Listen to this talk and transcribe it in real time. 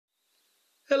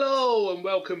Hello and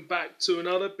welcome back to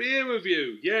another beer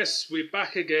review. Yes, we're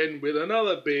back again with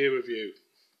another beer review.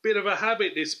 Bit of a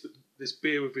habit this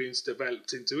beer reviewing's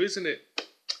developed into, isn't it?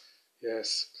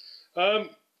 Yes.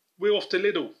 We're off to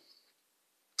Lidl.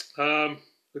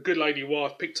 The good lady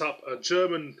wife picked up a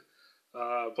German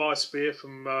Weiss beer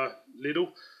from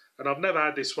Lidl, and I've never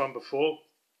had this one before.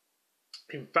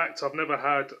 In fact, I've never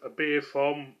had a beer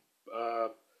from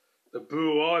the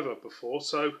brewer either before,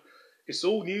 so it's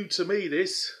all new to me,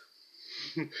 this.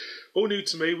 All new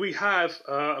to me. We have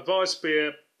a Weiss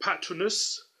beer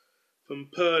Patronus from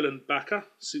Perlenbacher,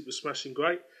 super smashing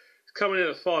great. It's coming in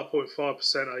at 5.5%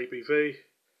 ABV.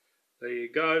 There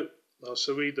you go. I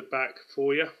shall read the back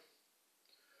for you.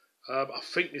 I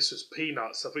think this was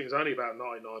peanuts. I think it's only about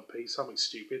 99p, something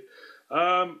stupid.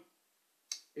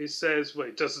 It says, well,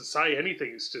 it doesn't say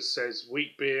anything. It just says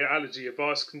wheat beer, allergy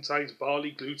advice, contains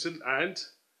barley, gluten and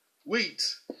wheat.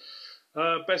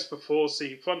 Best before,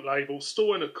 see front label,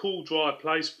 store in a cool, dry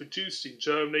place, produced in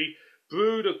Germany,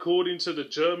 brewed according to the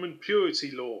German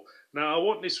purity law. Now, I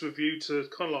want this review to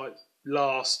kind of like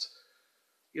last,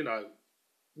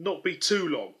 not be too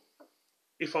long.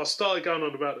 If I started going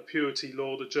on about the purity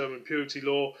law, the German purity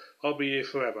law, I'll be here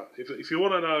forever. If you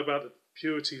want to know about the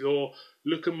purity law,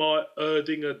 look at my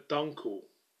Erdinger Dunkel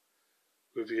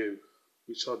review,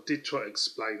 which I did try to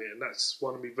explain it, and that's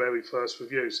one of my very first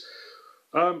reviews.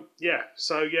 I'm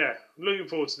looking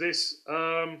forward to this.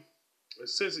 It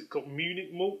says it got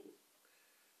Munich malt.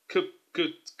 Could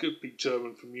be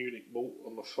German for Munich malt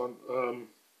on the front.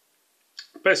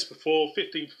 Best before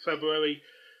 15th of February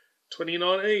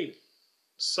 2019.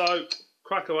 So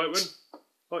crack her open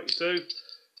like you do.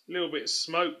 A little bit of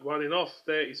smoke running off.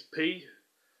 There is P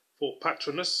for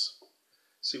Patronus.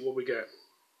 See what we get.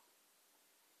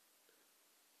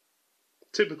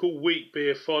 Typical wheat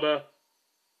beer fodder.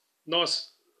 Nice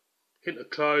hint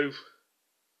of clove,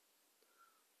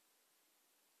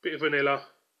 bit of vanilla,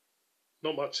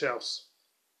 not much else.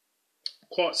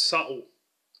 Quite subtle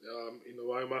in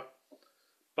aroma,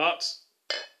 but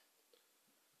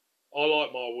I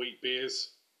like my wheat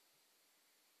beers.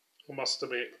 I must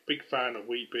admit, big fan of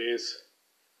wheat beers.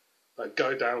 They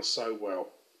go down so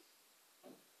well.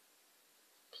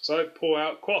 So pour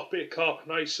out quite a bit of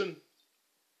carbonation.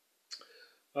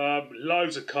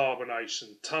 Loads of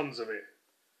carbonation, tons of it.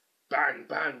 Bang,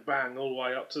 bang, bang, all the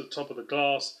way up to the top of the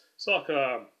glass. It's like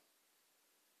a,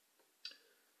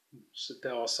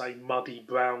 dare I say, muddy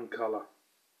brown colour.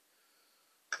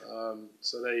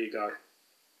 So there you go.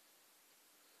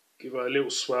 Give it a little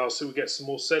swell so we get some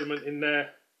more sediment in there.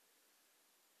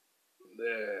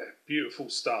 There, beautiful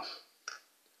stuff.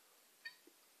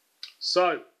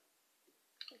 So,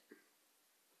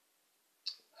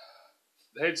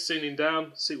 the head's sinning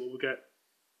down, see what we get.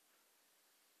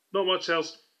 Not much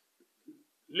else.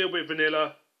 A little bit of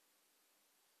vanilla,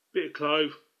 bit of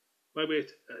clove, maybe a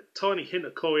tiny hint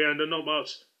of coriander, not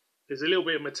much. There's a little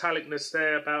bit of metallicness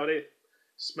there about it.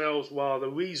 Smells rather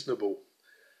reasonable.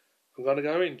 I'm going to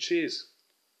go in. Cheers.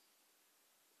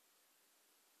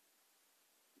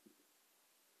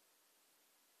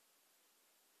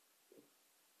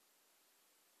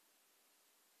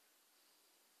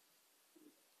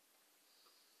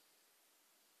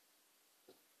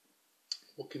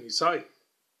 What can you say?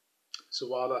 It's a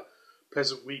rather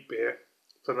pleasant wheat beer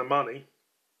for the money.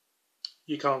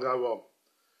 You can't go wrong.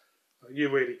 You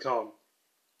really can't.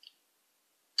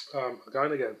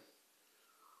 Going again.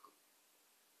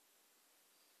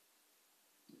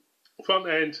 Front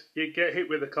end, you get hit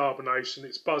with the carbonation.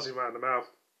 It's buzzing around the mouth.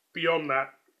 Beyond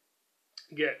that,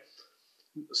 you get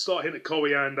start hitting the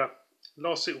coriander.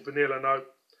 Nice little vanilla note.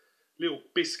 Little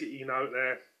biscuity note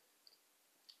there.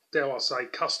 Dare I say,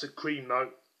 custard cream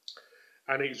note.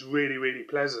 And it's really, really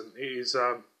pleasant. It is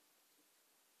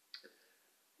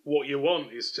what you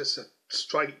want. It's just a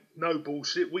straight, no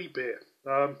bullshit wheat beer.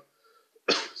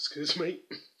 Excuse me.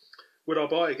 Would I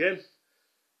buy it again?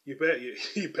 You bet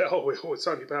I will. It's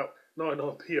only about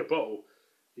 99p a bottle.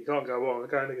 You can't go wrong. I'm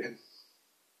going again.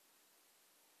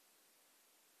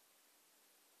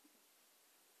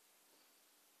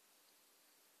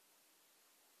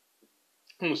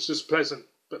 It's just pleasant,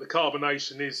 but the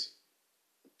carbonation is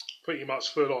pretty much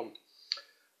full on.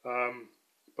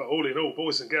 But all in all,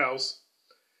 boys and girls,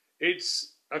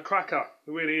 it's a cracker.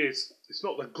 It really is. It's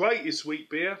not the greatest wheat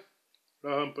beer,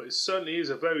 but it certainly is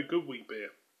a very good wheat beer.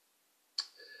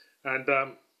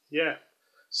 And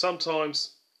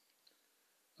sometimes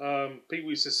people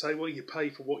used to say, well, you pay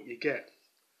for what you get.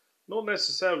 Not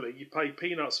necessarily. You pay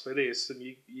peanuts for this and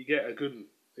you get a good one.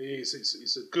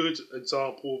 It's a good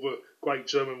example of a great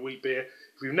German wheat beer.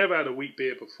 If you've never had a wheat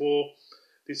beer before,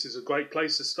 this is a great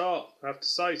place to start, I have to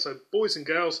say. So, boys and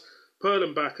girls,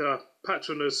 Perlenbacher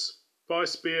Patronus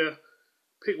Weiss beer.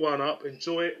 Pick one up,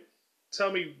 enjoy it.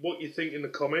 Tell me what you think in the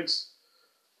comments.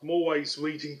 I'm always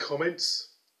reading comments.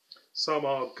 Some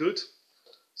are good,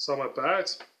 some are bad,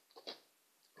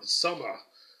 and some are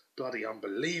bloody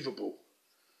unbelievable.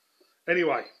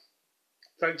 Anyway,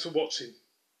 thanks for watching.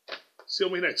 See you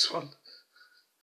on my next one.